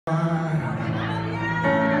I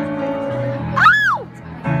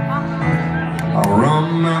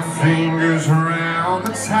run my fingers around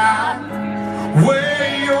the top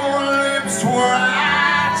where your lips were.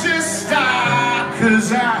 I just stop,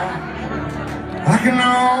 'cause I can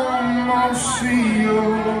almost see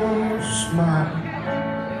your smile.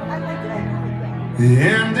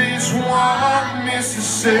 And it's 1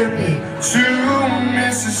 Mississippi, 2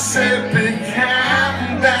 Mississippi,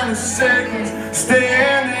 counting down the seconds,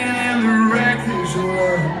 standing in the wreckage of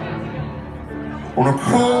love on a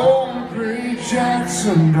cold gray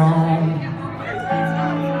Jackson dawn.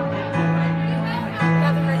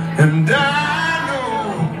 And I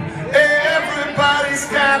know everybody's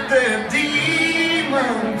got their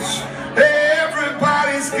demons,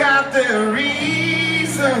 everybody's got their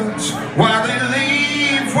reasons why they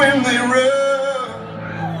leave when they run.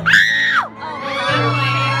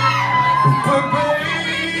 But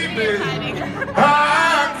baby, I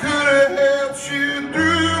could have helped you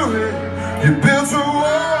through it. You built a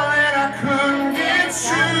wall and I couldn't get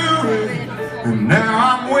through it, and now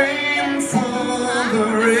I'm waiting for the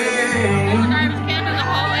rain. I was camping the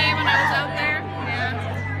whole way when I was out there. Yeah.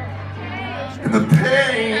 And the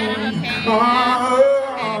pain,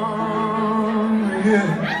 yeah.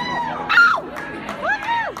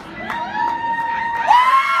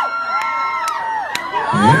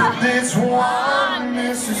 And it's 1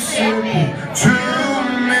 Mississippi, 2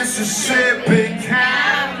 Mississippi,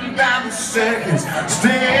 counting down the seconds,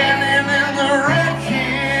 standing in the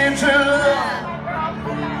wreckage of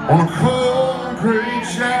love on a cold gray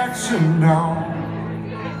Jackson dawn.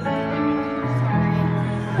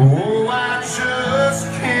 Oh, I just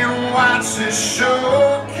can't watch this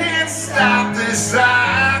show, can't stop this,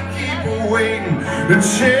 I keep waiting. The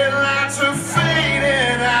tail lights are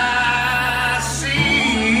fading, I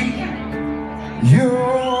see you're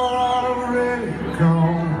already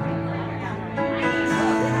gone.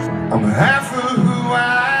 I'm half of who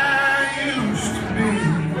I used to be.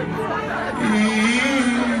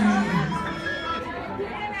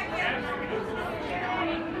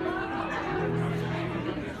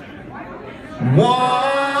 One